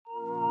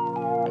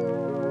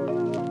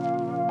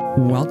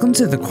Welcome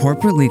to the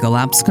Corporate Legal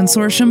Apps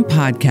Consortium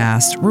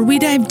podcast, where we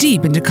dive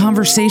deep into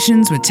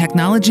conversations with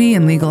technology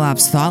and legal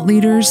apps thought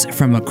leaders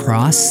from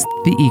across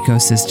the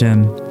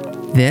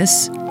ecosystem.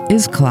 This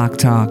is Clock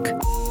Talk.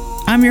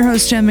 I'm your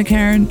host, Jen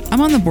McCarran.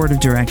 I'm on the board of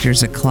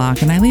directors at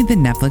Clock, and I lead the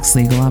Netflix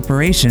legal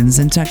operations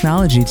and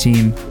technology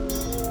team.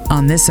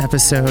 On this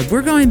episode,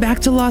 we're going back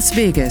to Las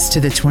Vegas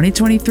to the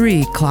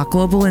 2023 Clock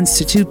Global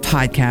Institute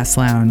Podcast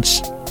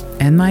Lounge.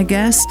 And my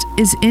guest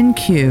is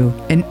In-Q,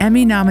 an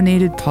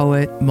Emmy-nominated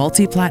poet,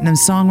 multi-platinum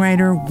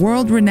songwriter,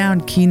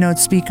 world-renowned keynote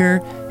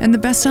speaker, and the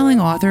best-selling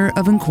author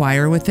of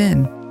Inquire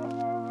Within.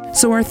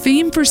 So our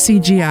theme for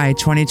CGI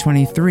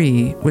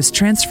 2023 was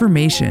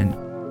transformation,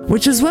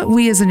 which is what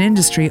we as an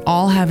industry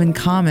all have in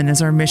common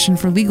as our mission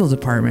for legal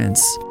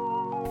departments.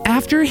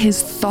 After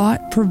his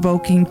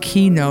thought-provoking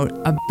keynote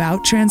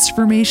about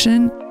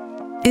transformation,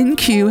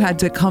 In-Q had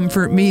to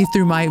comfort me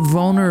through my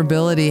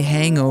vulnerability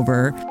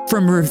hangover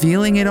from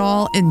revealing it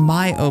all in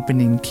my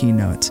opening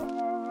keynote.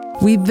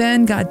 We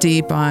then got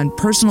deep on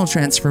personal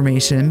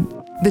transformation,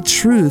 the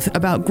truth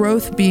about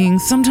growth being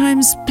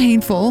sometimes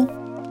painful,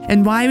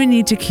 and why we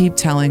need to keep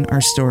telling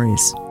our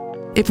stories.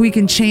 If we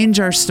can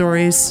change our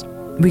stories,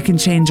 we can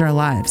change our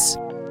lives.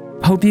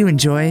 Hope you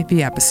enjoy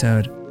the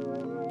episode.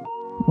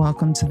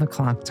 Welcome to the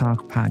Clock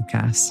Talk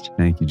podcast.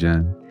 Thank you,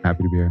 Jen.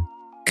 Happy to be here.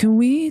 Can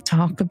we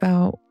talk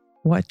about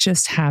what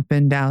just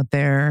happened out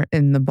there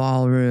in the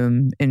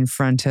ballroom in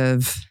front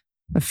of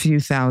a few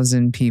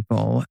thousand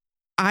people?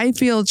 I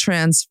feel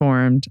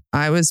transformed.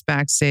 I was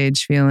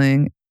backstage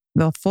feeling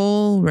the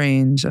full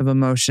range of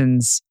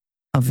emotions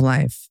of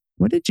life.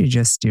 What did you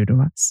just do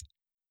to us?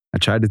 I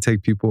tried to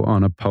take people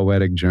on a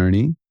poetic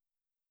journey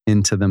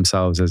into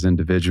themselves as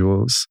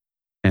individuals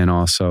and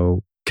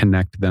also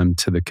connect them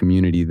to the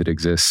community that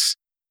exists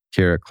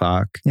here at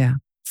Clock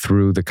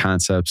through the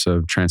concepts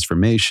of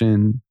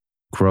transformation,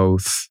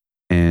 growth,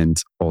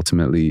 and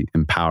ultimately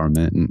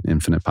empowerment and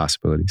infinite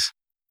possibilities.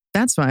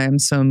 That's why I'm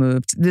so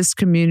moved. This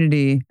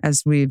community,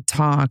 as we've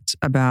talked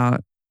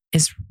about,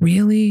 is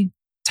really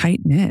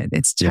tight-knit.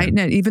 It's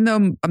tight-knit. Even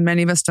though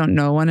many of us don't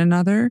know one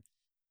another,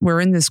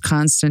 we're in this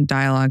constant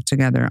dialogue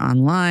together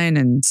online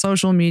and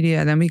social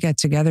media. Then we get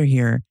together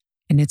here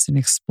and it's an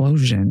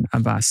explosion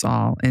of us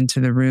all into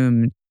the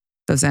room,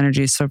 those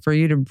energies. So for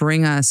you to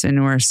bring us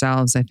into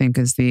ourselves, I think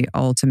is the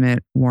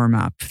ultimate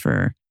warm-up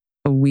for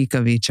a week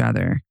of each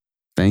other.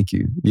 Thank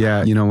you.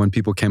 Yeah, when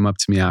people came up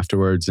to me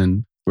afterwards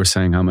and were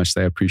saying how much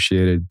they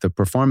appreciated the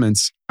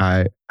performance,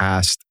 I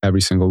asked every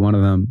single one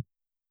of them,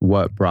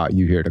 what brought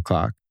you here to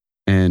Clock?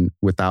 And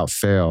without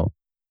fail,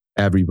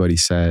 everybody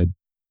said,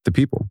 the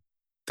people,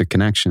 the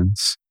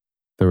connections,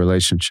 the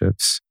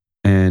relationships.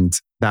 And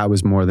that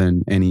was more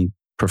than any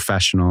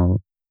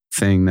professional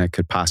thing that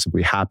could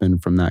possibly happen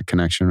from that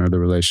connection or the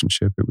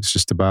relationship. It was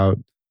just about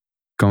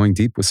going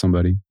deep with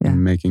somebody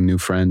and making new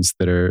friends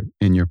that are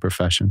in your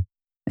profession.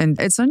 And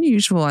it's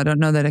unusual. I don't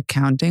know that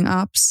accounting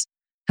ops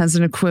has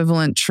an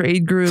equivalent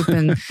trade group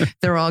and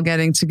they're all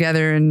getting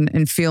together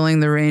and feeling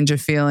the range of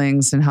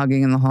feelings and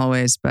hugging in the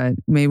hallways. But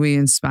may we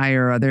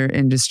inspire other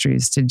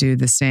industries to do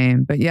the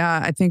same. But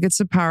yeah, I think it's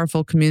a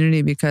powerful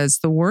community because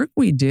the work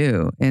we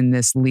do in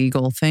this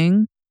legal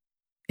thing,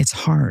 it's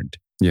hard.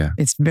 Yeah.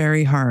 It's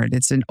very hard.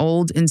 It's an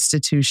old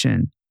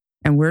institution.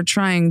 And we're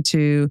trying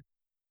to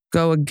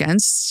go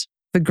against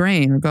the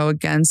grain or go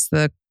against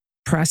the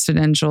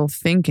precedential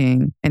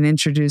thinking and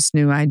introduce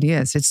new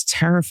ideas. It's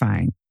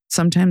terrifying.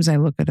 Sometimes I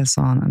look at us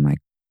all and I'm like,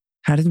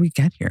 how did we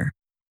get here?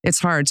 It's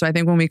hard. So I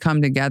think when we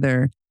come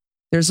together,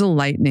 there's a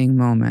lightning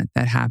moment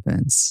that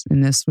happens in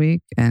this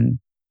week. And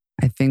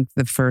I think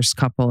the first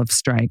couple of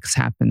strikes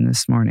happened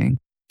this morning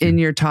in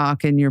your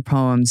talk, in your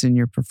poems, in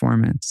your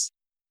performance.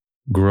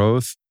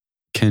 Growth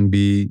can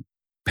be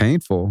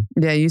painful.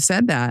 Yeah, you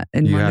said that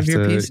in one of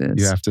your pieces.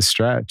 You have to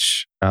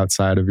stretch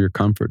outside of your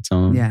comfort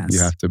zone. Yes. You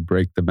have to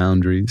break the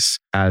boundaries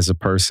as a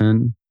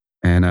person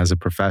and as a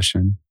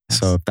profession. Yes.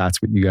 So if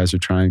that's what you guys are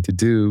trying to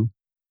do,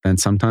 then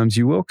sometimes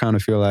you will kind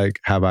of feel like,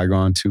 have I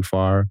gone too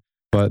far?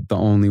 But the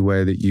only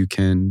way that you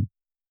can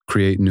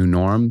create new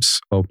norms,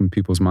 open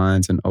people's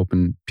minds and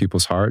open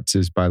people's hearts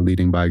is by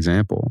leading by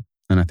example.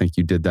 And I think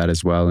you did that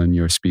as well in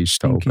your speech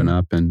to open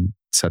up and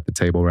set the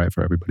table right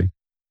for everybody.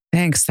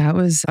 Thanks. That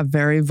was a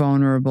very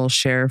vulnerable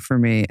share for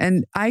me.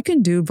 And I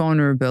can do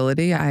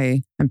vulnerability.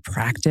 I am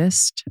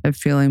practiced at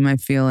feeling my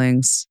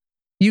feelings.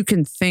 You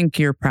can think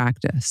you're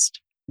practiced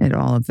at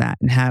all of that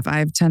and I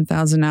have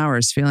 10,000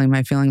 hours feeling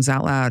my feelings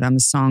out loud. I'm a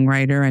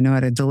songwriter. I know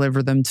how to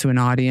deliver them to an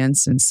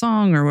audience in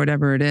song or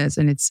whatever it is.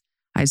 And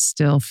I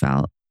still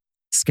felt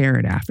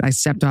scared after I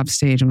stepped off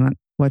stage and went,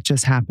 what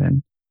just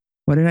happened?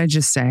 What did I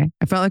just say?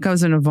 I felt like I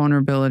was in a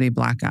vulnerability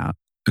blackout.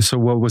 So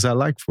what was that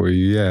like for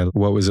you? Yeah.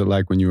 What was it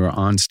like when you were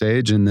on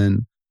stage? And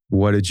then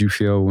what did you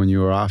feel when you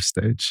were off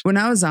stage? When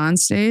I was on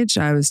stage,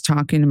 I was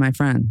talking to my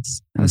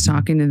friends. I was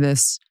talking to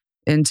this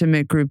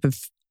intimate group of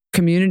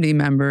community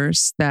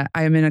members that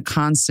I am in a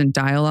constant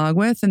dialogue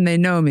with, and they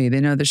know me. They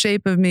know the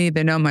shape of me.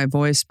 They know my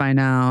voice by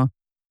now.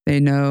 They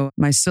know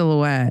my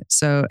silhouette.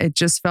 So it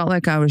just felt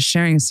like I was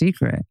sharing a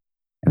secret.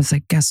 I was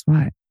like, guess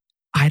what?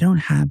 I don't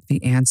have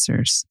the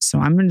answers. So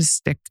I'm going to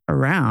stick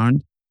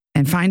around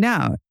and find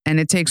out. And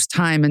it takes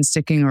time and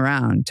sticking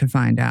around to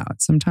find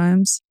out.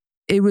 Sometimes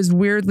it was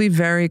weirdly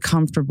very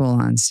comfortable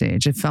on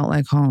stage. It felt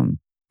like home.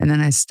 And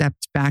then I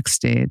stepped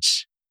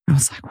backstage. I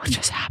was like, what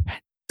just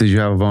happened? Did you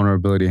have a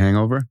vulnerability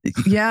hangover?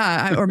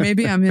 Yeah. Or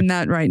maybe I'm in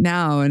that right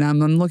now. And I'm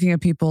looking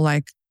at people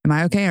like, am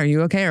I okay? Are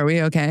you okay? Are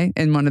we okay?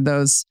 In one of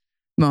those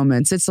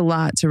moments. It's a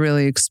lot to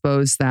really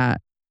expose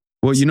that.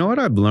 Well, you know what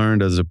I've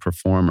learned as a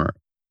performer?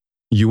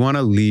 You want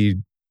to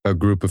lead a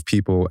group of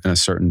people in a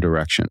certain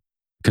direction.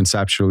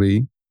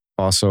 Conceptually,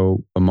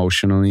 also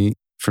emotionally,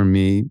 for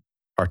me,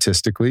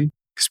 artistically,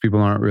 because people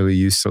aren't really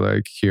used to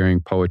like hearing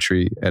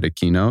poetry at a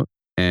keynote.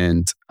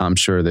 And I'm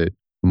sure that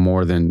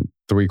more than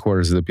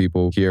 3/4 of the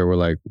people here were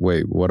like,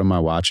 wait, what am I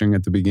watching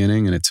at the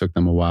beginning? And it took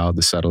them a while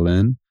to settle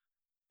in.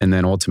 And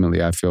then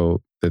ultimately, I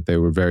feel that they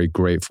were very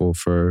grateful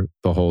for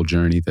the whole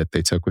journey that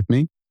they took with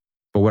me.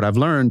 But what I've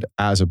learned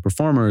as a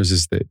performer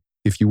is that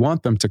if you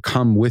want them to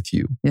come with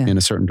you in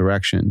a certain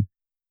direction,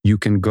 you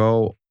can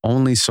go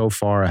only so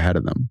far ahead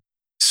of them.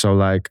 So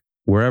like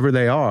wherever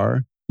they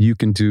are, you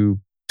can do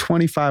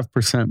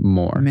 25%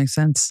 more. That makes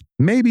sense.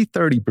 Maybe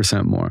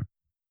 30% more.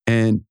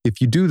 And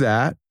if you do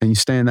that and you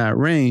stay in that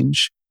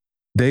range,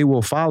 they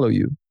will follow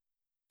you.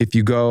 If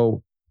you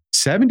go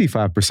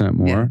 75%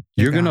 more,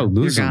 you're going to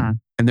lose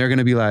them. And they're going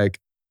to be like,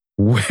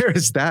 where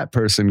is that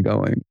person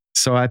going?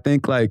 So I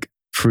think like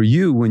for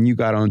you, when you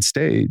got on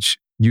stage,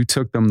 you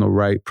took them the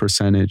right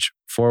percentage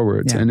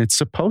forwards. And it's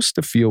supposed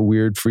to feel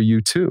weird for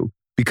you too.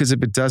 Because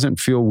if it doesn't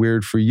feel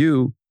weird for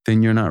you,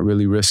 then you're not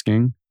really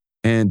risking.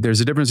 And there's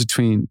a difference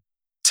between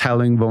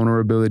telling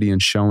vulnerability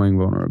and showing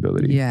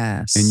vulnerability.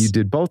 Yes. And you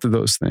did both of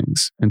those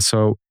things. And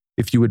so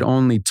if you had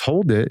only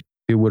told it,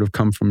 it would have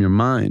come from your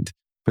mind.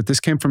 But this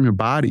came from your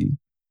body.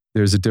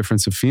 There's a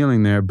difference of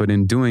feeling there. But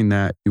in doing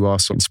that, you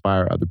also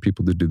inspire other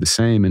people to do the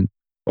same. And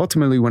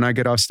ultimately, when I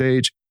get off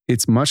stage,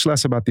 it's much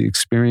less about the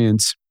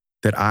experience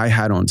that I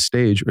had on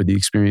stage or the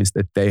experience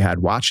that they had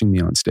watching me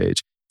on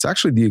stage. It's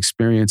actually the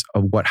experience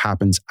of what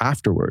happens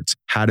afterwards.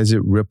 How does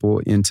it ripple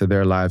into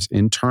their lives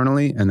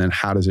internally? And then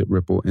how does it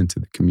ripple into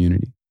the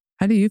community?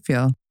 How do you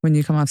feel when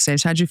you come off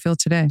stage? How'd you feel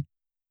today?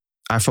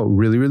 I felt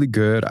really, really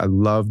good. I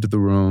loved the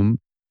room.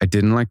 I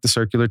didn't like the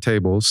circular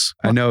tables.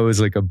 I know it was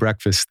like a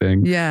breakfast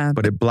thing. Yeah.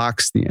 But it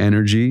blocks the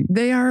energy.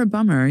 They are a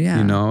bummer. Yeah.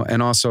 You know,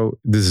 and also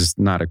this is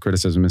not a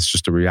criticism. It's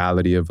just a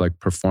reality of like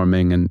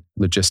performing and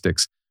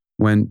logistics.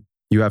 When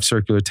you have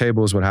circular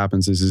tables, what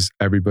happens is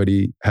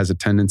everybody has a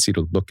tendency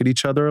to look at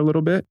each other a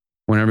little bit.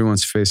 When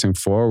everyone's facing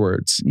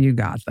forwards, you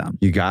got them.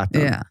 You got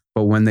them. Yeah.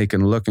 But when they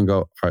can look and go,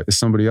 all right, is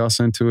somebody else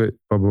into it?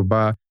 Blah, blah,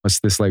 blah. What's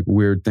this like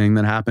weird thing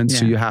that happens?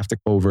 So you have to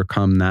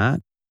overcome that.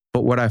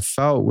 But what I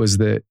felt was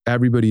that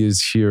everybody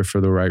is here for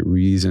the right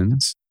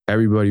reasons.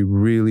 Everybody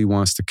really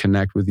wants to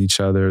connect with each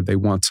other. They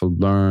want to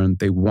learn.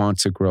 They want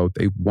to grow.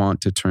 They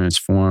want to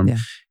transform. Yeah.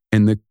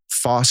 And the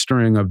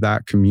fostering of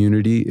that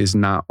community is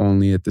not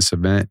only at this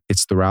event,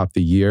 it's throughout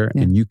the year.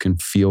 Yeah. And you can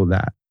feel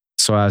that.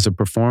 So as a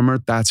performer,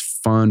 that's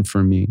fun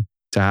for me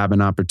to have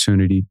an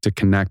opportunity to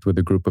connect with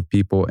a group of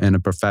people in a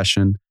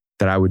profession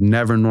that I would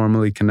never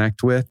normally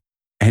connect with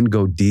and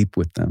go deep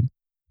with them.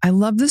 I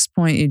love this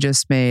point you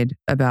just made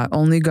about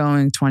only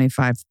going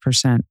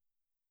 25%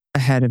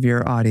 ahead of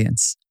your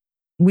audience.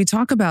 We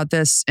talk about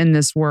this in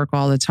this work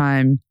all the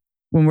time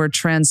when we're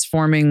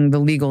transforming the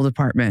legal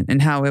department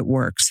and how it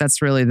works.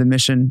 That's really the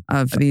mission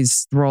of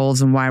these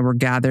roles and why we're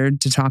gathered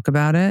to talk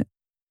about it.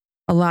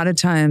 A lot of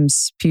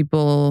times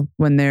people,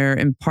 when they're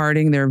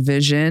imparting their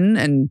vision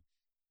and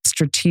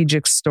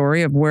strategic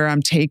story of where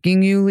I'm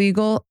taking you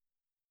legal,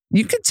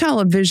 you can tell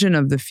a vision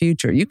of the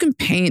future. You can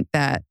paint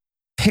that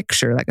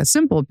picture, like a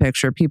simple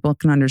picture people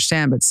can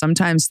understand, but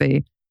sometimes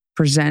they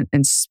present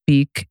and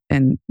speak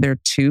and they're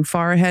too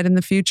far ahead in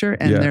the future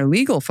and their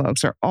legal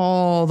folks are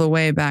all the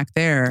way back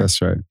there.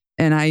 That's right.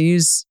 And I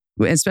use,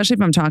 especially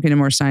if I'm talking to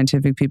more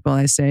scientific people,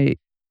 I say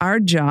our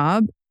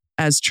job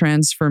as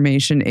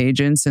transformation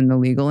agents in the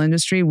legal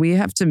industry, we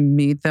have to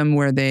meet them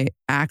where they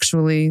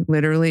actually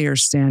literally are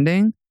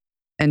standing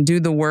and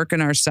do the work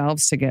in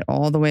ourselves to get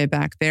all the way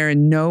back there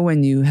and know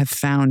when you have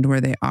found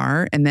where they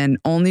are and then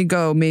only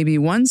go maybe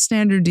one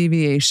standard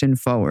deviation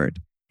forward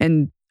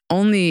and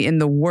only in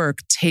the work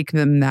take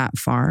them that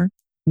far,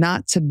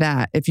 not to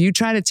that. If you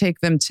try to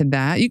take them to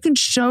that, you can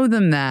show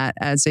them that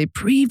as a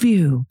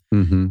preview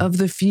of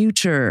the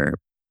future.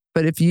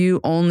 But if you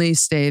only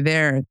stay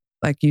there,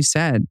 like you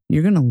said,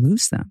 you're going to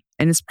lose them.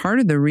 And it's part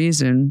of the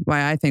reason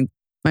why I think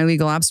my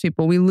legal ops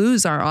people, we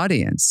lose our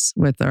audience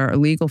with our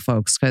legal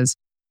folks because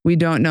we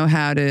don't know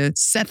how to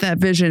set that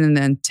vision and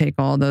then take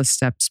all those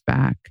steps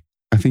back.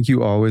 I think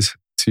you always,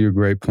 to your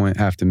great point,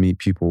 have to meet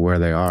people where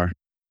they are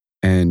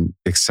and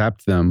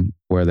accept them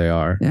where they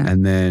are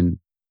and then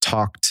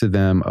talk to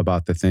them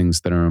about the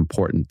things that are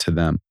important to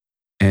them.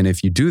 And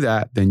if you do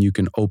that, then you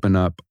can open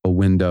up a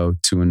window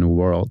to a new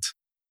world.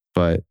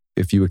 But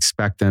if you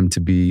expect them to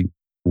be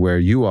where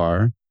you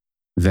are,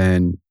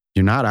 then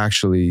you're not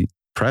actually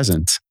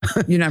present.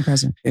 You're not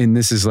present. And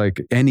this is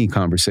like any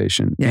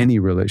conversation, any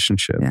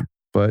relationship. Yeah.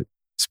 But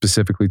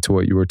specifically to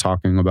what you were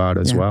talking about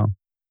as well.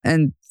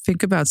 And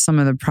think about some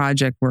of the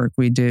project work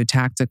we do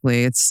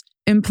tactically. It's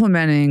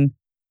implementing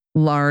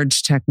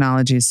large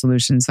technology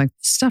solutions. Like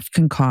stuff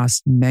can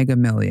cost mega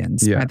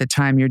millions by the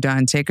time you're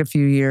done, take a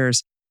few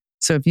years.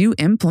 So if you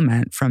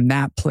implement from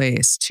that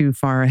place too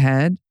far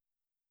ahead,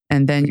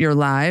 and then you're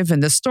live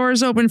and the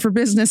store's open for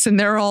business and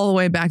they're all the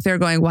way back there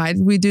going, why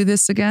did we do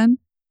this again?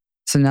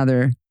 It's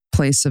another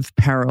place of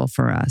peril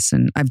for us.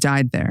 And I've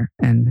died there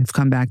and have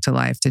come back to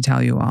life to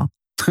tell you all.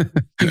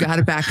 You got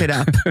to back it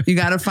up. You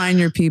got to find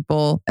your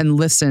people and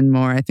listen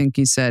more. I think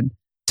you said,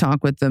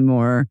 talk with them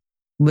more.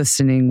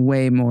 Listening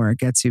way more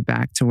gets you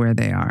back to where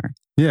they are.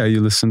 Yeah, you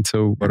listen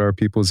to what are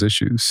people's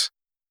issues.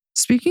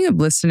 Speaking of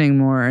listening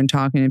more and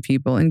talking to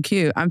people, in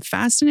Q, I'm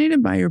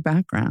fascinated by your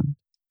background.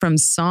 From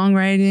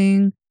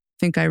songwriting, I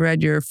think I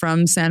read you're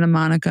from Santa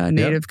Monica,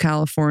 native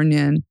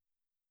Californian.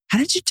 How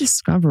did you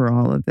discover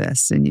all of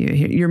this in you?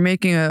 You're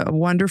making a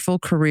wonderful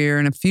career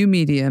in a few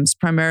mediums,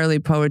 primarily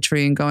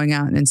poetry, and going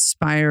out and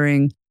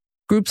inspiring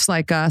groups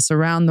like us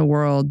around the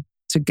world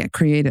to get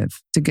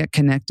creative, to get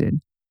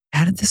connected.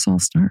 How did this all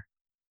start?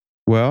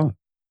 Well,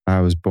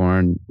 I was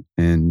born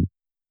in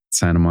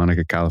Santa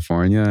Monica,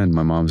 California, and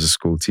my mom's a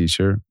school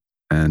teacher,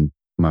 and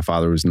my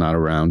father was not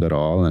around at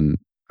all. And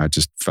I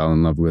just fell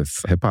in love with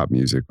hip hop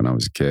music when I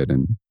was a kid.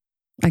 And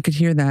I could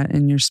hear that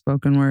in your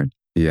spoken word.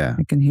 Yeah.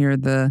 I can hear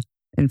the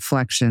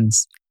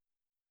inflections.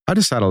 I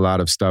just had a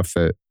lot of stuff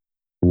that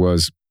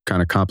was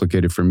kind of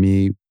complicated for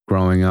me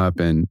growing up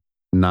and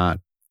not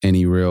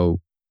any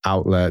real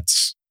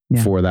outlets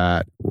for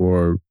that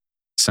or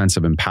sense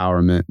of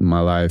empowerment in my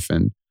life.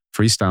 And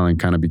freestyling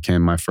kind of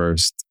became my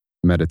first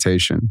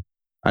meditation.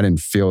 I didn't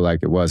feel like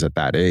it was at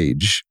that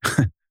age.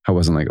 I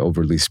wasn't like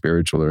overly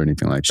spiritual or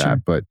anything like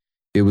that, but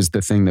it was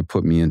the thing that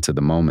put me into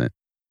the moment.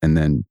 And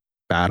then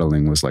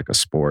battling was like a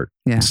sport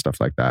and stuff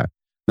like that.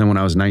 Then when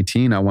I was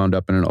 19, I wound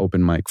up in an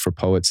open mic for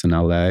poets in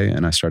LA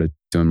and I started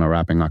doing my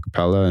rapping a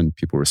cappella and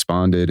people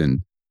responded.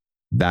 And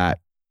that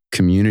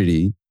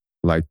community,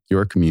 like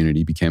your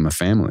community, became a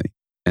family.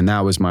 And that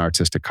was my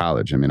artistic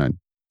college. I mean, I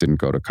didn't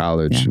go to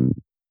college. And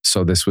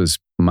so this was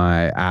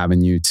my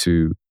avenue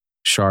to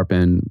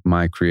sharpen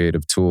my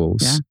creative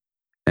tools.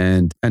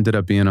 And ended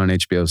up being on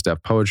HBO's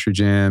Def Poetry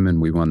Jam.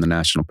 And we won the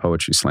National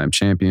Poetry Slam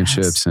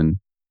Championships and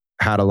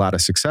had a lot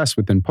of success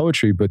within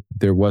poetry, but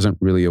there wasn't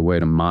really a way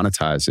to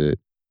monetize it.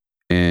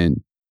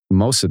 And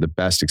most of the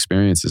best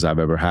experiences I've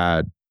ever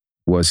had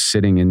was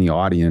sitting in the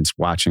audience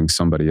watching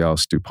somebody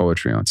else do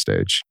poetry on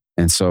stage.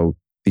 And so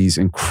these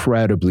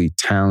incredibly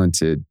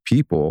talented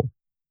people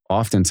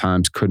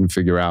oftentimes couldn't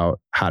figure out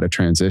how to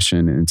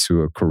transition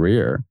into a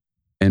career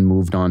and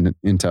moved on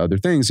into other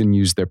things and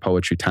used their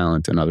poetry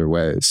talent in other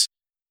ways.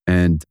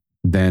 And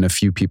then a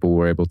few people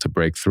were able to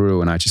break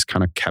through and I just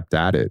kind of kept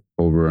at it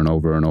over and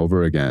over and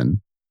over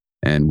again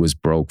and was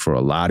broke for a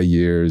lot of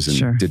years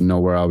and didn't know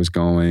where I was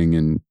going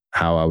and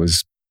how I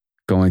was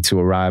going to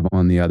arrive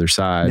on the other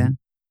side.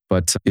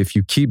 But if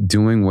you keep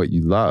doing what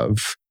you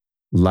love,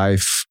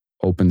 life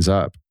opens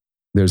up.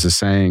 There's a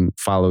saying,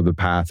 follow the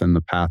path and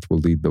the path will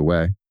lead the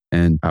way.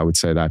 And I would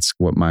say that's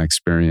what my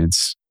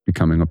experience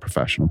becoming a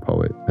professional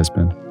poet has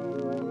been.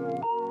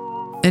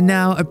 And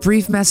now a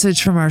brief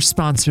message from our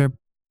sponsor.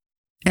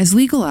 As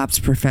legal ops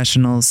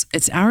professionals,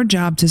 it's our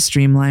job to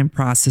streamline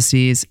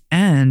processes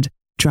and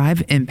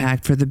drive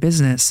impact for the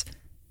business.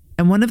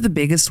 And one of the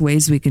biggest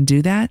ways we can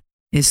do that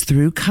is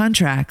through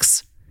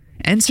contracts.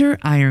 Enter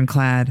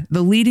Ironclad,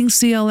 the leading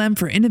CLM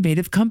for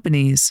innovative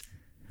companies.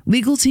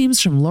 Legal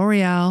teams from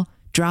L'Oreal,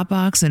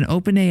 Dropbox, and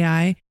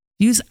OpenAI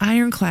use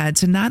Ironclad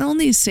to not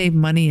only save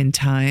money and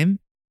time,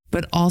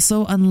 but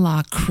also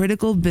unlock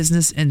critical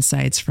business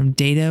insights from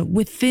data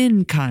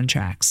within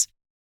contracts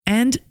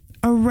and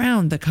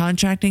around the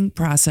contracting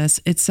process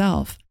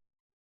itself.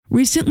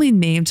 Recently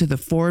named to the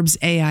Forbes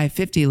AI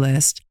 50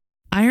 list,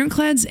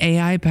 Ironclad's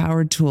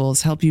AI-powered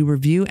tools help you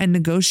review and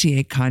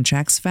negotiate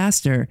contracts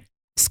faster,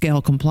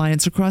 scale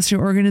compliance across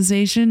your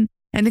organization,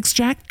 and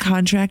extract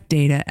contract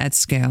data at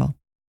scale.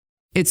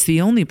 It's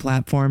the only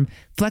platform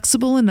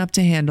flexible enough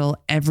to handle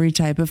every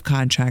type of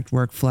contract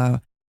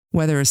workflow,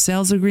 whether a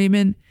sales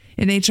agreement,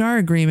 an HR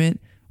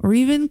agreement, or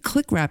even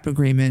ClickWrap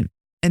agreement,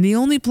 and the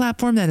only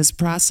platform that has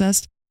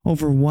processed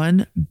over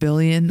 1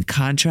 billion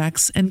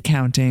contracts and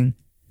counting.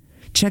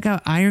 Check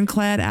out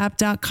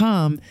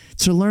ironcladapp.com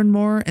to learn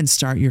more and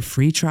start your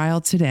free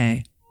trial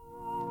today.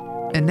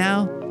 And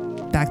now,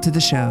 back to the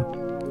show.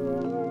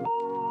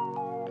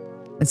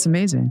 It's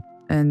amazing.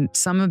 And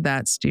some of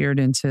that steered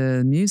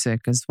into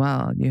music as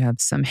well. You have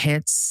some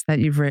hits that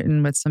you've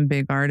written with some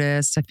big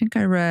artists. I think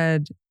I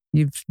read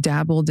you've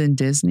dabbled in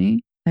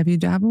Disney. Have you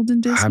dabbled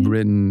in Disney? I've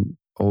written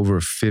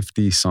over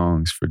 50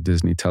 songs for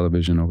Disney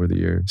television over the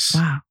years.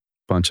 Wow.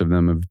 Bunch of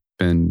them have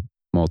been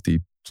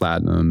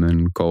multi-platinum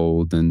and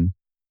gold, and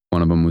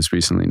one of them was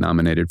recently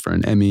nominated for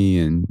an Emmy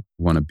and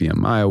won a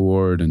BMI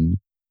award and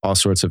all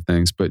sorts of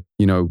things. But,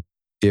 you know,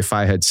 if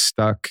I had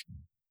stuck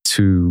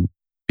to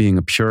being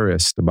a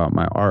purist about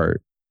my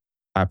art,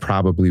 I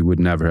probably would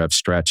never have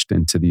stretched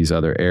into these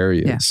other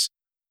areas.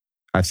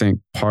 I think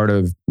part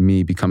of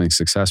me becoming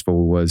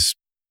successful was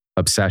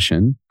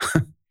obsession.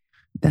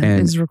 That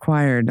is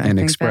required. I think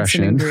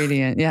expression. That's an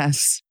ingredient.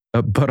 Yes.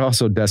 But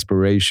also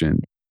desperation.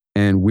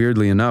 And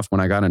weirdly enough,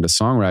 when I got into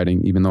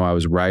songwriting, even though I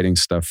was writing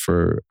stuff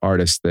for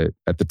artists that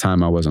at the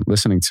time I wasn't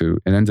listening to,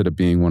 it ended up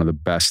being one of the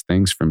best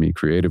things for me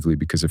creatively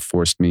because it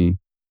forced me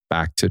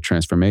back to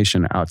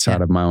transformation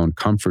outside of my own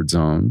comfort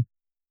zone.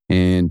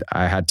 And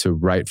I had to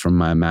write from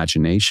my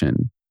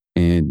imagination.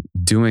 And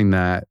doing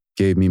that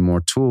gave me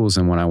more tools.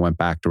 And when I went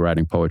back to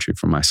writing poetry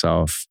for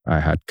myself, I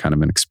had kind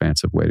of an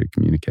expansive way to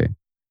communicate.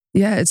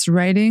 Yeah, it's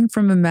writing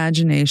from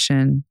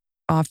imagination,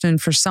 often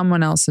for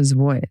someone else's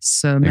voice.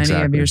 So many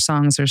of your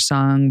songs are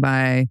sung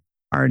by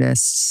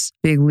artists,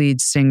 big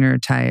lead singer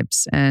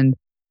types, and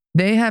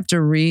they have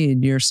to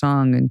read your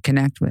song and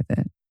connect with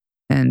it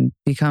and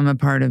become a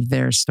part of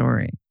their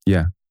story.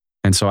 Yeah.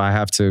 And so I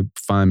have to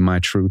find my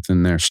truth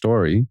in their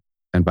story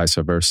and vice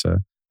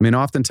versa. I mean,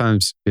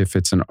 oftentimes if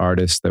it's an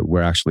artist that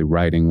we're actually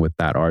writing with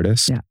that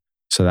artist,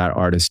 so that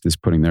artist is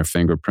putting their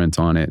fingerprint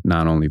on it,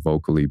 not only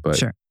vocally,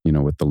 but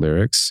with the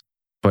lyrics.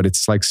 But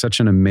it's like such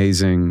an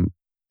amazing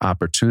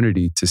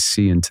opportunity to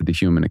see into the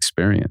human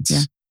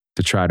experience,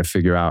 to try to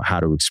figure out how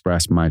to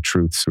express my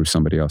truth through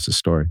somebody else's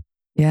story.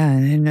 Yeah,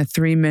 and in a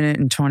 3-minute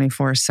and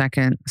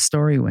 24-second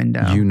story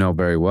window. You know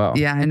very well.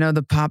 Yeah, I know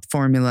the pop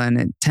formula, and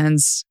it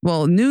tends,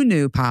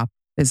 new pop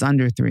is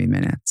under 3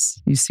 minutes.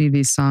 You see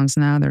these songs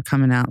now, they're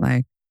coming out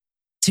like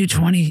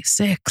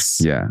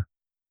 2:26. Yeah.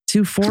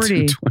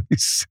 2:40.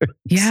 2:26.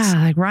 Yeah,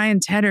 like Ryan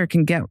Tedder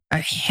can get a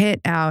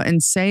hit out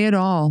and say it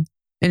all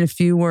in a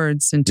few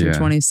words in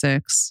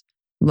 2:26.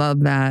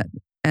 Love that.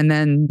 And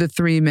then the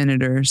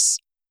 3-minuters,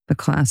 the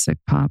classic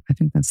pop. I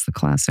think that's the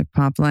classic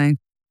pop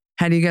length.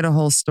 How do you get a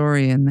whole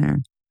story in there?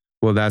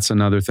 Well, that's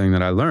another thing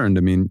that I learned.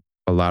 I mean,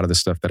 a lot of the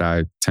stuff that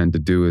I tend to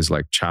do is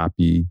like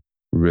choppy,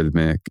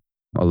 rhythmic,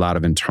 a lot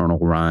of internal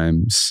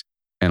rhymes,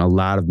 and a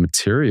lot of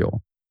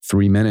material.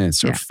 3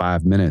 minutes or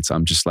 5 minutes,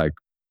 I'm just like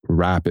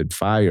rapid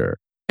fire.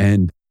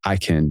 And I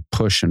can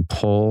push and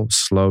pull,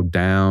 slow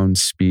down,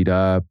 speed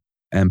up,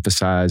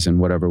 emphasize in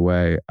whatever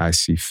way I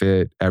see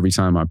fit. Every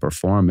time I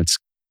perform, it's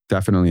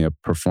definitely a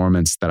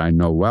performance that I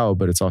know well,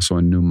 but it's also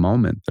a new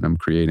moment that I'm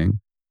creating.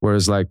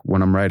 Whereas like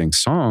when I'm writing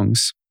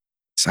songs,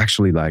 it's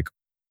actually like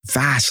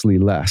vastly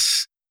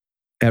less.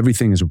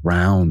 Everything is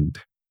round.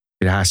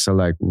 It has to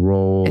like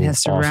roll. It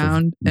has to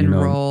round and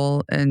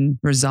roll and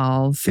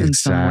resolve in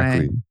some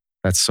way.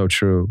 That's so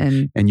true.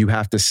 And you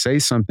have to say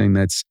something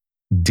that's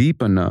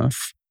deep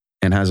enough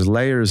and has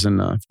layers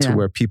enough to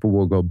where people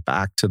will go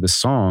back to the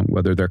song,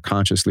 whether they're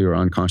consciously or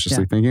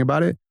unconsciously thinking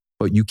about it.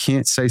 But you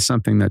can't say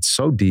something that's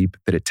so deep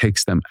that it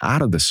takes them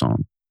out of the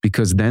song,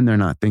 because then they're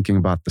not thinking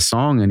about the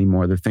song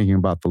anymore. They're thinking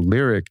about the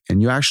lyric,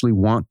 and you actually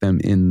want them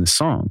in the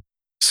song.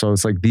 So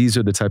it's like, these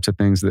are the types of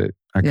things that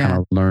I kind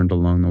of learned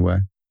along the way.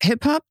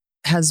 Hip hop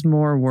has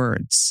more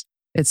words.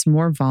 It's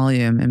more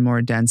volume and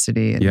more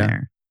density in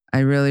there. I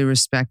really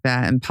respect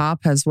that. And pop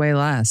has way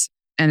less.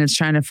 And it's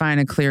trying to find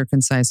a clear,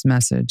 concise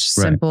message.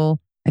 Simple.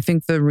 I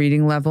think the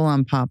reading level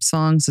on pop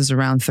songs is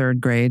around 3rd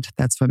grade.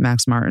 That's what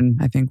Max Martin,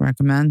 I think,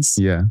 recommends.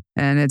 Yeah.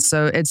 And it's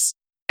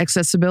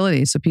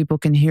accessibility, so people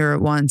can hear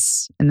it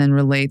once and then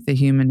relate the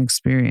human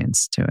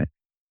experience to it.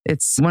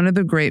 It's one of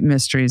the great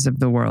mysteries of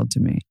the world to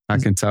me. I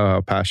can tell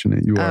how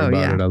passionate you are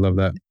about it. I love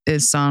that.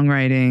 Is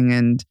songwriting,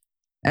 and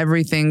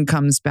everything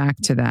comes back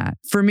to that.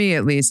 For me,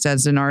 at least,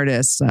 as an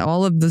artist,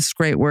 all of this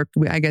great work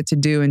I get to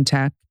do in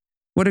tech,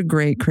 what a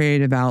great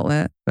creative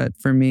outlet. But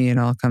for me, it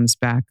all comes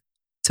back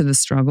to the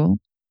struggle,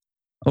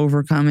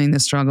 overcoming the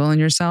struggle in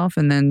yourself,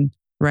 and then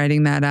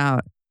writing that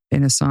out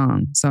in a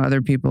song so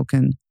other people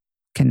can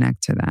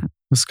connect to that.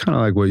 It's kind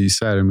of like what you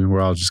said. I mean,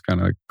 we're all just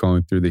kind of like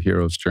going through the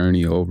hero's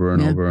journey over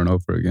and over and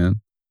over again.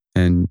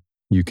 And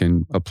you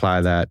can apply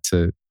that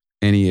to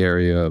any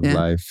area of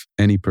life,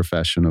 any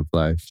profession of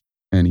life,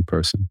 any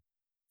person.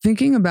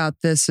 Thinking about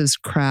this as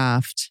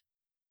craft,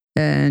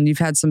 and you've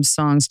had some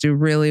songs do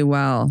really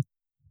well.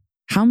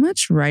 How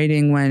much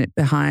writing went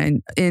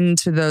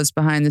into those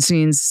behind the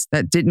scenes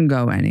that didn't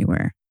go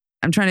anywhere?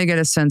 I'm trying to get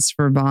a sense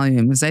for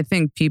volume, because I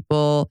think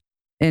people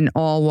in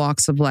all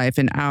walks of life,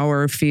 in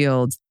our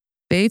field,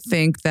 they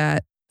think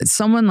that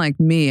someone like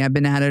me, I've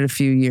been at it a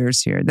few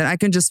years here, that I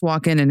can just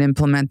walk in and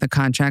implement the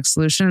contract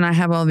solution and I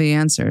have all the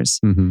answers.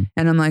 And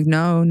I'm like,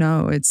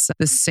 no, it's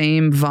the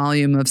same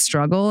volume of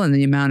struggle, and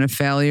the amount of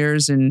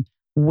failures and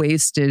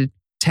wasted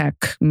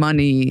tech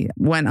money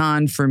went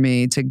on for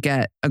me to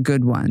get a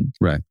good one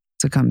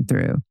to come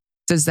through.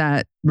 Does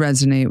that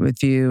resonate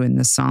with you in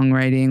the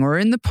songwriting or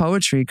in the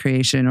poetry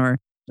creation? Or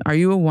are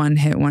you a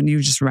one-hit wonder?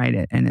 You just write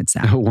it and it's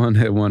out. A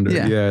one-hit wonder.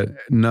 Yeah.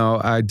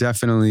 No, I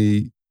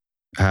definitely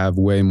have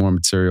way more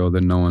material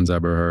than no one's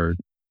ever heard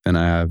than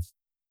I have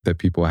that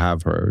people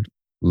have heard,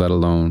 let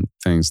alone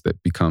things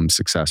that become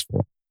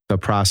successful. The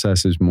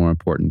process is more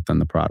important than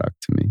the product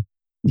to me.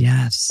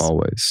 Yes.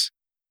 Always.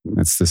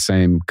 It's the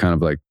same kind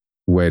of like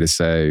way to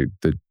say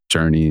the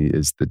journey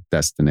is the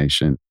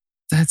destination.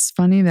 That's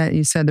funny that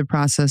you said the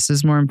process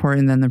is more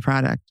important than the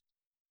product.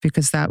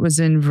 because that was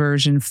in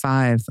version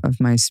 5 of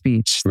my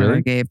speech that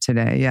I gave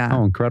today. Yeah.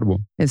 Oh,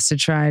 incredible. It's to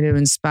try to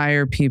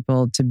inspire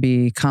people to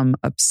become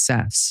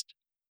obsessed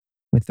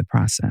with the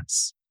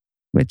process,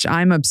 which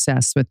I'm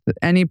obsessed with.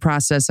 Any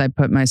process I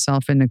put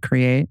myself in to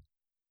create,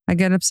 I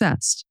get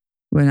obsessed.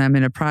 When I'm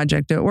in a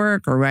project at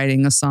work or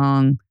writing a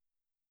song,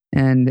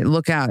 and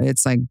look out,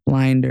 it's like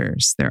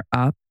blinders. They're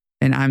up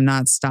and I'm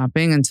not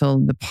stopping until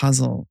the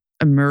puzzle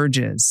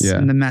emerges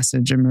and the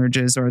message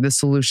emerges or the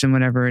solution,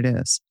 whatever it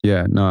is.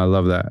 Yeah, no, I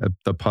love that.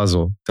 The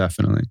puzzle,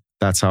 definitely.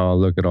 That's how I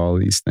look at all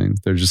these things.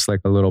 They're just like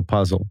a little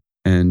puzzle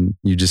and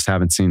you just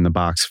haven't seen the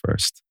box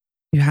first.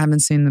 You haven't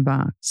seen the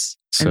box.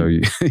 So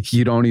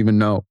you don't even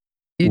know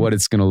what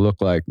it's going to look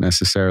like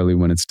necessarily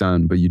when it's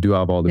done, but you do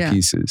have all the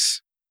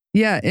pieces.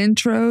 Yeah,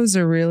 intros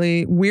are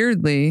really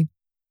weirdly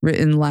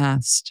written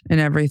last in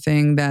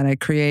everything that I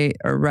create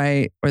or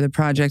write or the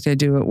project I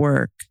do at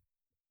work.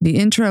 The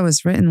intro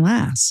is written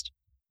last.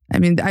 I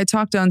mean, I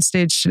talked on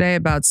stage today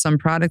about some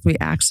product we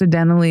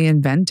accidentally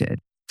invented.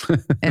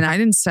 And I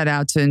didn't set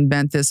out to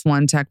invent this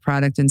one tech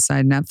product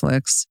inside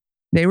Netflix.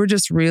 They were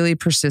just really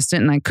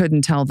persistent and I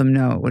couldn't tell them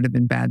no, it would have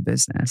been bad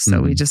business.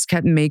 So we just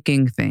kept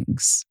making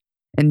things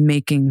and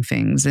making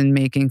things and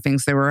making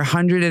things. There were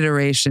 100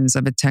 iterations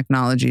of a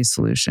technology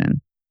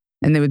solution.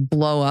 And they would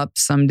blow up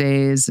some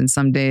days, and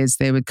some days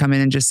they would come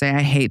in and just say,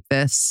 I hate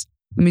this.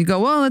 And we'd go,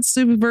 well, let's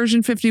do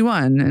version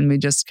 51. And we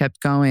just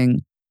kept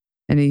going.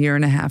 And a year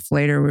and a half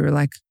later, we were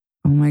like,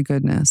 oh my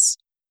goodness,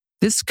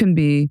 this can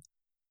be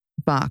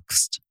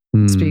boxed.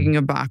 Speaking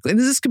of box,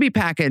 this could be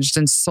packaged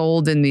and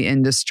sold in the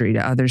industry to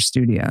other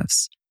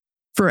studios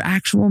for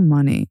actual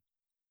money.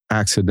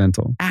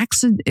 Accidental.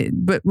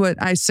 But what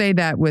I say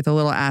that with a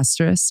little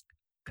asterisk,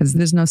 because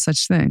there's no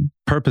such thing.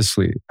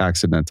 Purposefully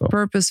accidental.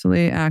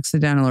 Purposefully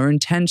accidental or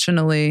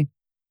intentionally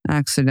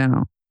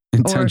accidental.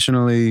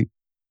 Intentionally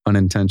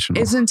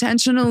unintentional. It's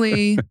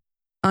intentionally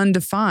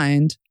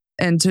undefined.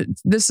 And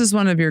this is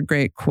one of your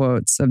great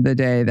quotes of the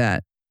day,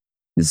 that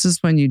this is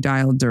when you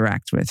dialed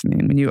direct with me,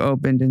 when you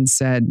opened and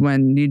said,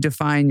 when you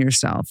define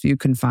yourself, you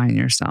confine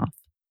yourself.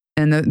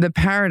 And the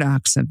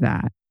paradox of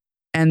that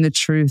and the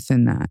truth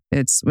in that,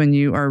 it's when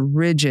you are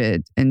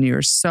rigid and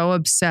you're so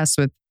obsessed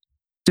with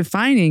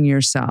defining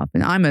yourself.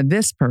 And I'm a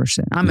this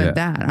person, I'm a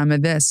that, I'm a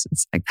this.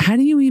 It's like, how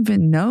do you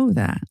even know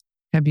that?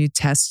 Have you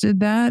tested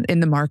that in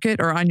the market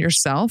or on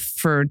yourself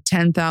for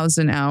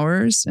 10,000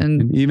 hours?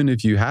 And even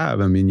if you have,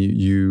 I mean,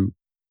 you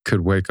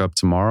could wake up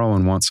tomorrow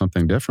and want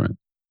something different.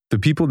 The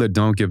people that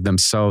don't give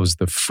themselves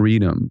the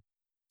freedom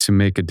to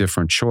make a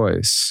different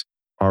choice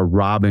are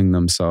robbing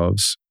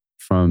themselves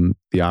from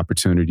the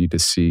opportunity to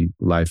see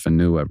life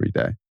anew every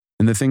day.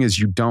 And the thing is,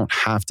 you don't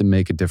have to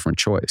make a different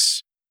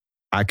choice.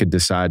 I could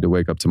decide to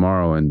wake up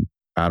tomorrow and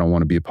I don't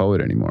want to be a poet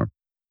anymore.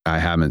 I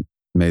haven't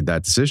made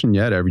that decision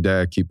yet. Every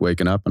day I keep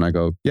waking up and I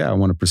go, yeah, I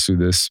want to pursue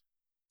this.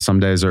 Some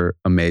days are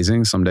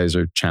amazing. Some days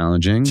are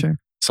challenging. Sure.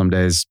 Some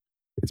days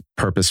it's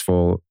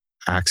purposeful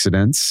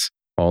accidents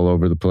all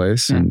over the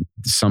place. And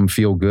some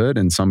feel good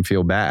and some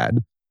feel bad.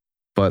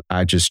 But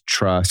I just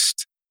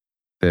trust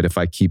that if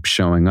I keep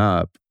showing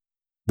up,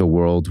 the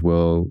world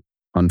will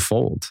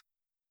unfold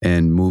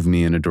and move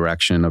me in a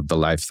direction of the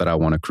life that I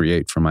want to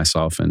create for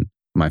myself and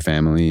my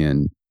family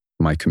and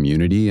my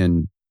community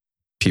and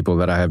people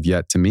that I have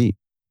yet to meet.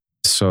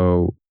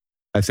 So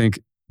I think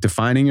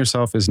defining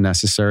yourself is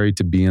necessary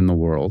to be in the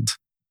world,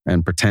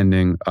 and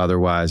pretending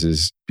otherwise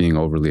is being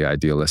overly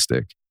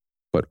idealistic.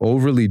 But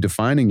overly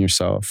defining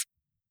yourself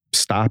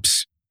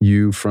stops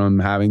you from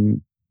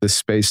having the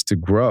space to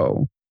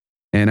grow.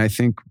 And I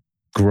think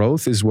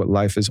growth is what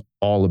life is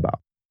all about.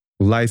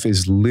 Life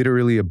is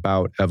literally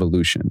about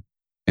evolution.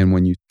 And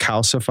when you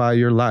calcify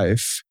your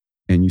life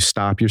and you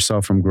stop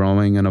yourself from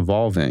growing and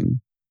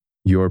evolving,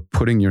 you're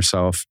putting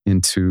yourself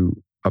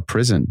into a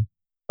prison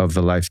of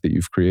the life that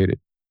you've created.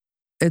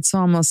 It's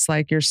almost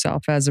like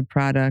yourself as a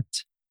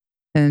product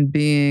and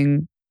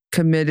being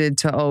committed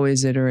to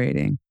always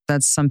iterating.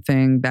 That's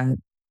something that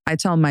I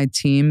tell my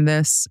team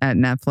this at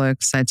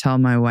Netflix. I tell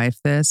my wife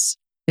this.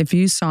 If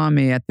you saw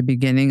me at the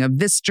beginning of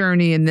this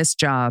journey in this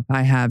job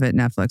I have at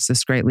Netflix,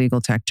 this great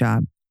legal tech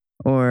job,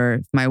 or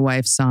if my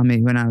wife saw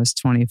me when I was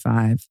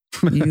 25,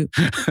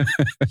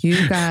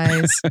 you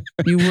guys,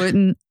 you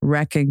wouldn't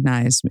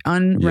recognize me,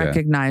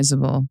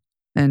 unrecognizable.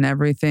 And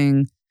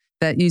everything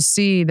that you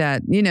see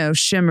that,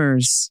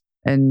 shimmers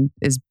and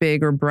is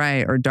big or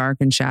bright or dark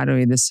and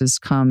shadowy, this has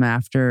come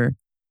after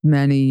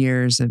many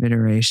years of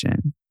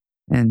iteration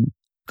and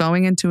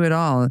going into it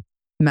all,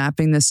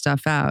 mapping this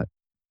stuff out,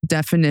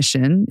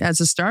 definition as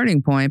a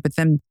starting point, but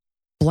then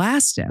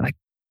blast it. Like,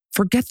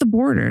 forget the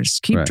borders,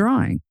 keep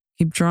drawing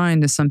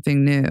to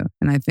something new.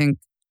 And I think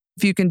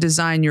if you can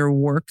design your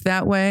work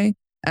that way,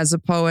 as a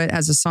poet,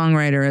 as a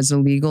songwriter, as a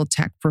legal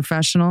tech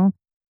professional,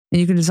 and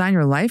you can design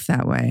your life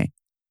that way,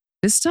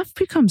 this stuff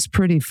becomes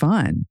pretty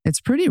fun.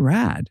 It's pretty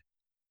rad.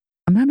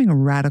 I'm having a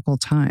radical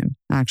time,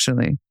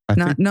 actually,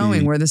 not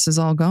knowing where this is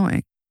all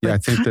going. Yeah, I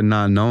think the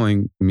not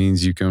knowing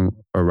means you can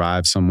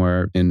arrive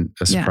somewhere in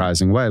a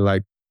surprising way.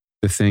 Like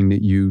the thing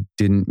that you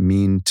didn't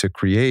mean to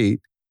create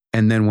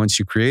And then once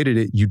you created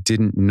it, you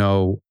didn't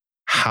know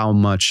how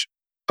much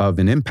of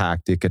an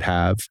impact it could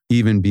have,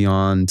 even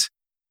beyond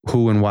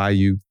who and why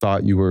you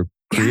thought you were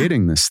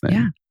creating this thing.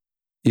 Yeah.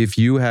 If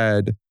you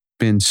had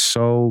been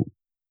so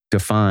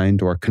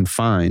defined or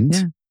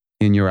confined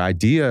in your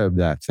idea of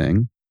that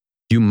thing,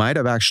 you might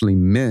have actually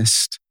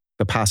missed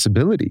the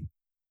possibility.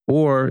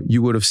 Or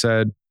you would have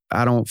said,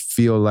 I don't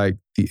feel like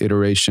the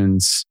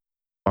iterations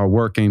are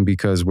working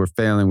because we're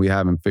failing. We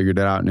haven't figured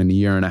it out in a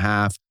year and a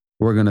half.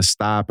 We're going to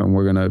stop and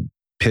we're going to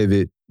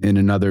pivot in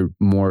another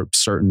more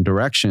certain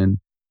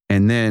direction.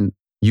 And then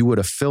you would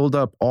have filled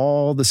up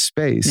all the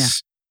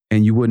space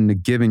and you wouldn't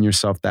have given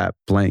yourself that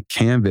blank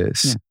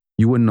canvas. Yeah.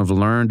 You wouldn't have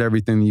learned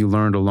everything you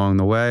learned along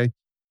the way.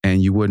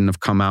 And you wouldn't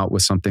have come out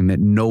with something that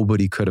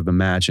nobody could have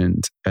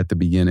imagined at the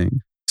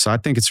beginning. So I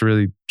think it's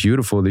really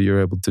beautiful that you're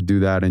able to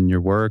do that in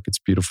your work. It's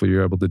beautiful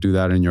you're able to do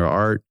that in your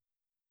art.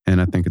 And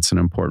I think it's an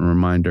important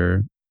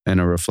reminder and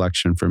a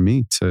reflection for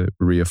me to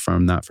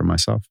reaffirm that for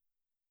myself.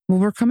 Well,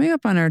 we're coming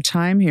up on our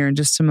time here in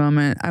just a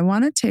moment. I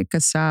want to take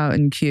us out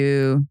in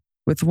Q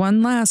with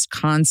one last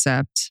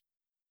concept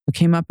that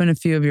came up in a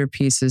few of your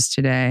pieces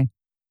today.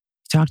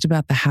 You talked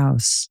about the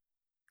house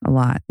a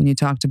lot, and you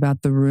talked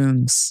about the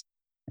rooms.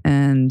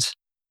 And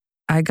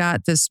I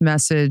got this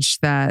message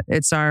that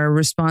it's our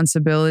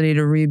responsibility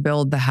to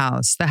rebuild the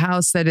house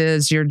that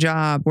is your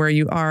job, where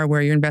you are,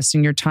 where you're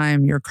investing your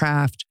time, your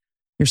craft,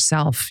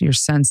 yourself, your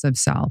sense of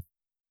self.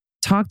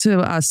 Talk to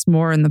us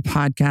more in the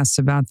podcast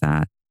about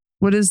that.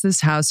 What is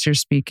this house you're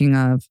speaking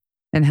of?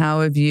 And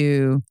how have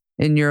you,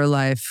 in your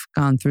life,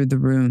 gone through the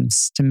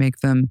rooms to make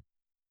them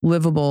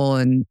livable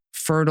and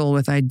fertile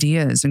with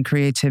ideas and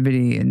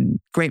creativity and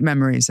great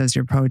memories, as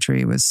your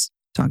poetry was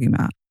talking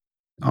about?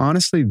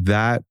 Honestly,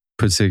 that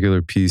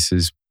particular piece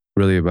is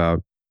really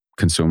about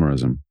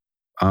consumerism.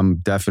 I'm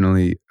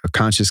definitely a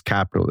conscious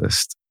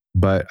capitalist,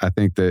 but I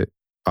think that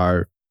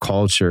our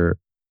culture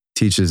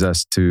teaches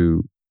us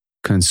to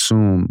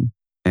consume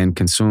and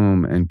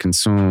consume and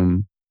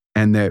consume,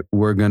 and that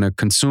we're going to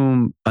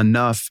consume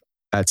enough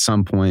at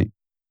some point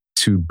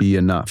to be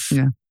enough.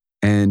 Yeah.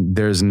 And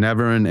there's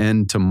never an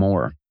end to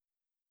more.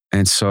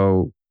 And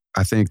so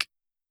I think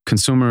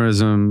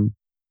consumerism,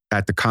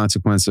 at the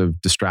consequence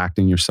of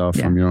distracting yourself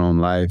from your own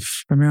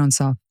life, from your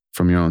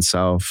own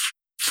self,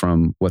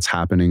 from what's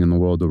happening in the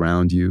world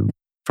around you,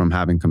 from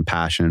having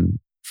compassion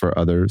for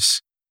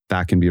others,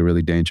 that can be a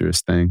really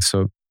dangerous thing.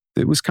 So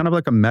it was kind of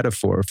like a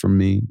metaphor for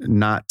me,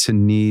 not to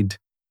need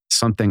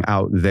something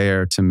out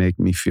there to make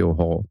me feel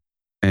whole,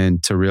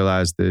 and to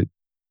realize that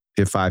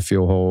if I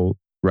feel whole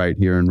right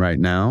here and right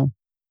now,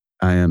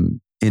 I am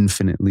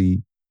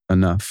infinitely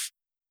enough.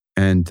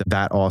 And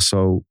that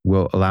also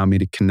will allow me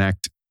to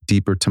connect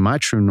deeper to my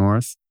true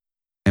north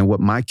and what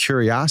my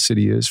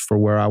curiosity is for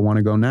where I want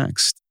to go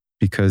next.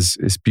 Because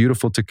it's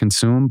beautiful to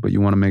consume, but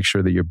you want to make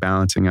sure that you're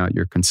balancing out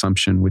your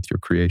consumption with your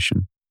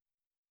creation.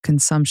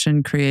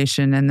 Consumption,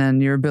 creation, and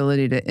then your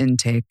ability to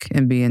intake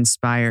and be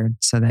inspired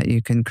so that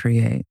you can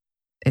create,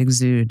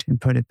 exude, and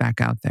put it back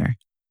out there.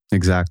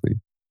 Exactly.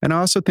 And I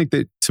also think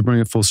that, to bring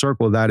it full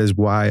circle, that is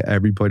why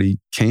everybody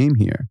came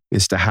here,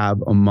 is to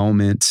have a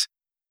moment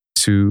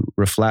to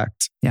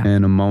reflect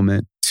and a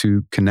moment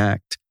to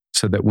connect,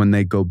 so that when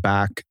they go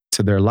back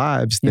to their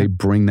lives, they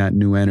bring that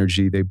new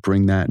energy, they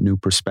bring that new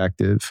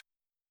perspective.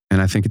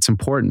 And I think it's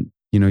important.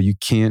 You know, you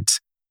can't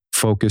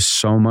focus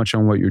so much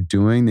on what you're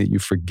doing that you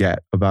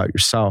forget about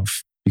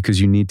yourself, because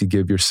you need to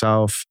give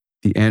yourself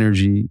the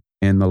energy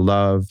and the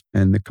love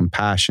and the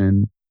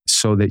compassion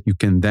so that you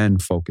can then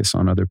focus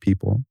on other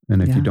people.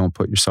 And if you don't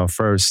put yourself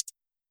first,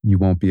 you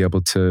won't be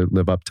able to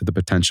live up to the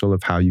potential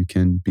of how you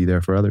can be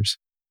there for others.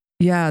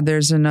 Yeah,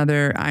 there's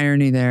another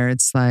irony there.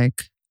 It's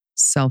like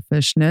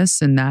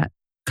selfishness in that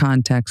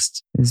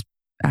context is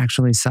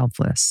actually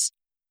selfless.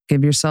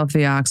 Give yourself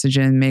the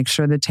oxygen, make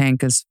sure the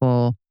tank is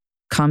full.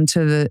 Come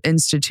to the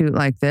institute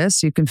like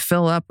this, you can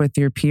fill up with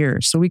your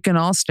peers. So we can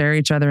all stare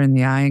each other in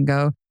the eye and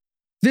go,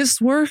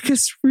 this work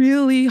is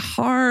really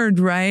hard,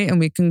 right? And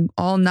we can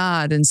all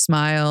nod and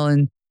smile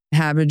and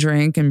have a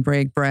drink and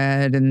break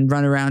bread and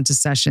run around to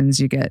sessions.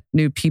 You get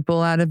new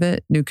people out of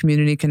it, new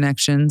community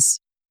connections.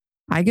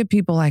 I get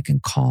people I can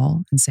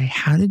call and say,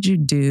 how did you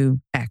do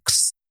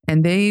X?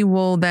 And they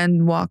will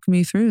then walk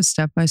me through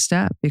step by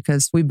step,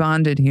 because we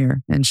bonded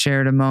here and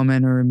shared a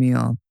moment or a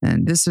meal.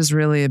 And this is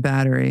really a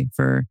battery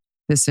for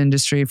this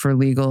industry, for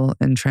legal,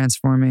 and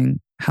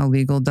transforming how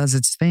legal does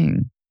its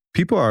thing.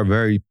 People are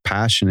very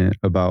passionate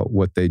about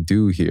what they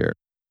do here,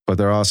 but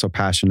they're also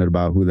passionate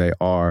about who they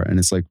are. And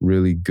it's like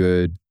really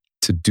good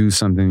to do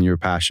something you're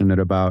passionate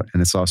about.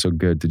 And it's also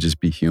good to just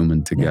be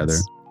human together.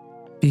 Yes.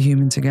 Be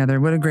human together.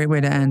 What a great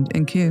way to end.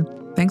 And Q,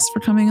 thanks for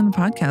coming in the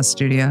podcast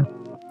studio.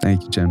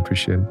 Thank you, Jen.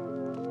 Appreciate it.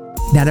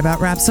 That about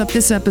wraps up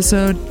this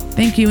episode.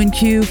 Thank you, and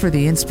Q, for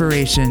the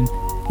inspiration.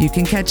 You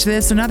can catch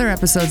this and other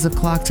episodes of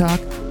Clock Talk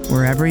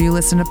wherever you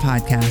listen to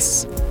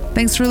podcasts.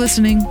 Thanks for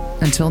listening.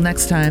 Until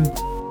next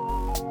time.